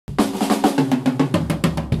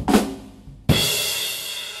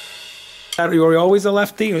Were you always a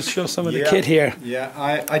lefty? Let's show some of the kit here. Yeah,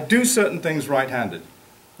 I do certain things right-handed.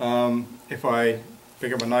 If I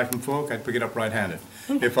pick up a knife and fork, I pick it up right-handed.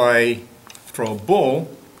 If I throw a ball,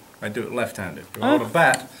 I do it left-handed. If I hold a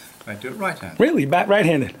bat, I do it right-handed. Really? Bat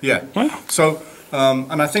right-handed? Yeah. Wow. So,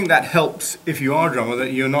 and I think that helps if you are a drummer,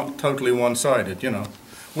 that you're not totally one-sided, you know.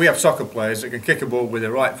 We have soccer players that can kick a ball with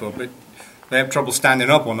their right foot, but they have trouble standing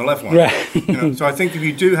up on the left one. Right. You know? So I think if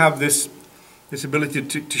you do have this ability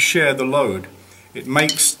to share the load, it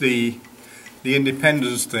makes the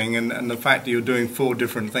independence thing and the fact that you're doing 4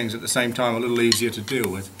 different things at the same time a little easier to deal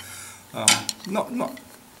with.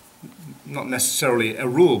 Not necessarily a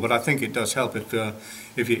rule, but I think it does help if your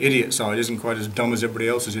idiot side isn't quite as dumb as everybody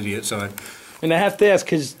else's idiot side. And I have to ask,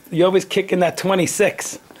 because you always kick in that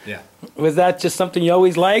 26. Yeah. Was that just something you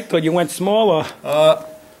always liked, or you went small, or?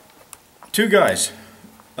 2 guys.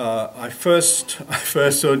 I first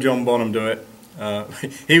saw John Bonham do it.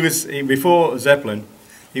 Before Zeppelin,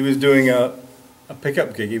 he was doing a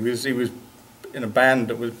pickup gig. He was in a band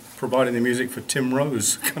that was providing the music for Tim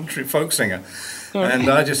Rose, country folk singer. And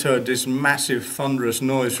I just heard this massive thunderous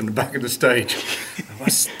noise from the back of the stage.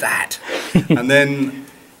 What's that? And then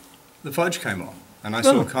the fudge came on, and I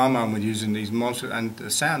saw Carmine was using these monsters and the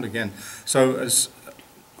sound again. So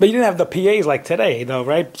but you didn't have the PAs like today, though,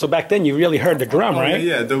 right? So back then you really heard the drum, right?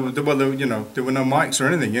 Yeah, there were no mics or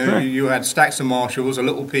anything. You know, you had stacks of Marshalls, a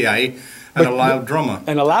little PA, and a loud drummer.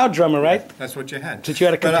 And a loud drummer, right? That's what you had. But you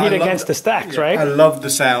had to compete against the stacks, right? I loved the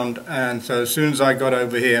sound, and so as soon as I got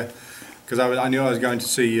over here, because I knew I was going to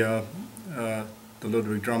see the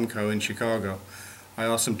Ludwig Drum Co. in Chicago, I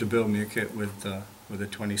asked them to build me a kit with a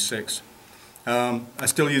 26. I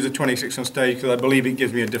still use a 26 on stage because I believe it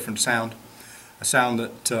gives me a different sound. A sound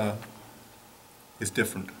that is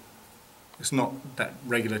different. It's not that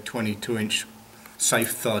regular 22-inch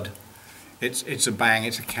safe thud. It's a bang,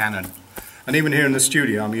 it's a cannon. And even here in the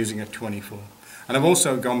studio I'm using a 24. And I've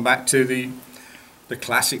also gone back to the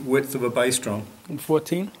classic width of a bass drum.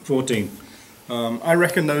 14? 14. I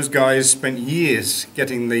reckon those guys spent years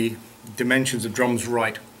getting the dimensions of drums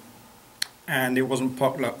right. And it wasn't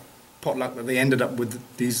pot luck that they ended up with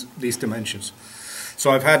these dimensions. So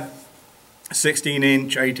I've had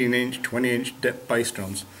 16-inch, 18-inch, 20-inch depth bass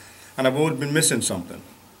drums, and I've always been missing something.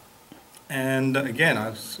 And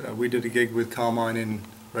again, we did a gig with Carmine in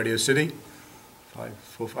Radio City 4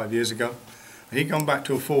 or 5 years ago, and he'd gone back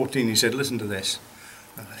to a 14. He said, "Listen to this."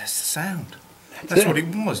 Oh, that's the sound. That's what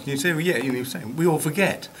it was. And you say, "Well, yeah." And he was saying, "We all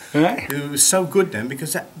forget." Right. It was so good then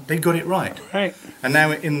because they got it right. Right. And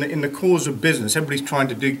now in the cause of business, everybody's trying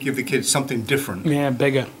to give the kids something different. Yeah,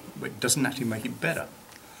 bigger. But it doesn't actually make it better.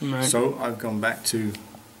 Right. So I've gone back to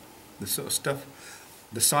the sort of stuff,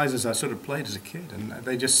 the sizes I sort of played as a kid, and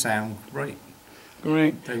they just sound great.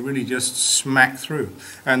 Great. They really just smack through.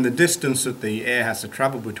 And the distance that the air has to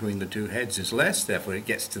travel between the 2 heads is less, therefore it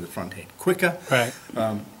gets to the front head quicker. Right.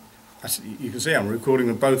 You can see I'm recording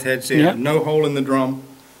with both heads here. Yep. No hole in the drum,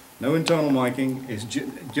 no internal miking. It's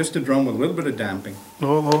just a drum with a little bit of damping.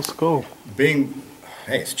 Oh, old school.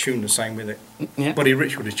 Hey, it's tuned the same with it. Yeah. Buddy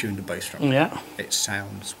Rich would have tuned the bass drum. Yeah. It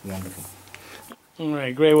sounds wonderful. All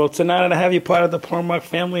right, great. Well, it's an honor to have you part of the ProMark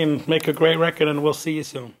family and make a great record, and we'll see you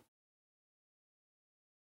soon.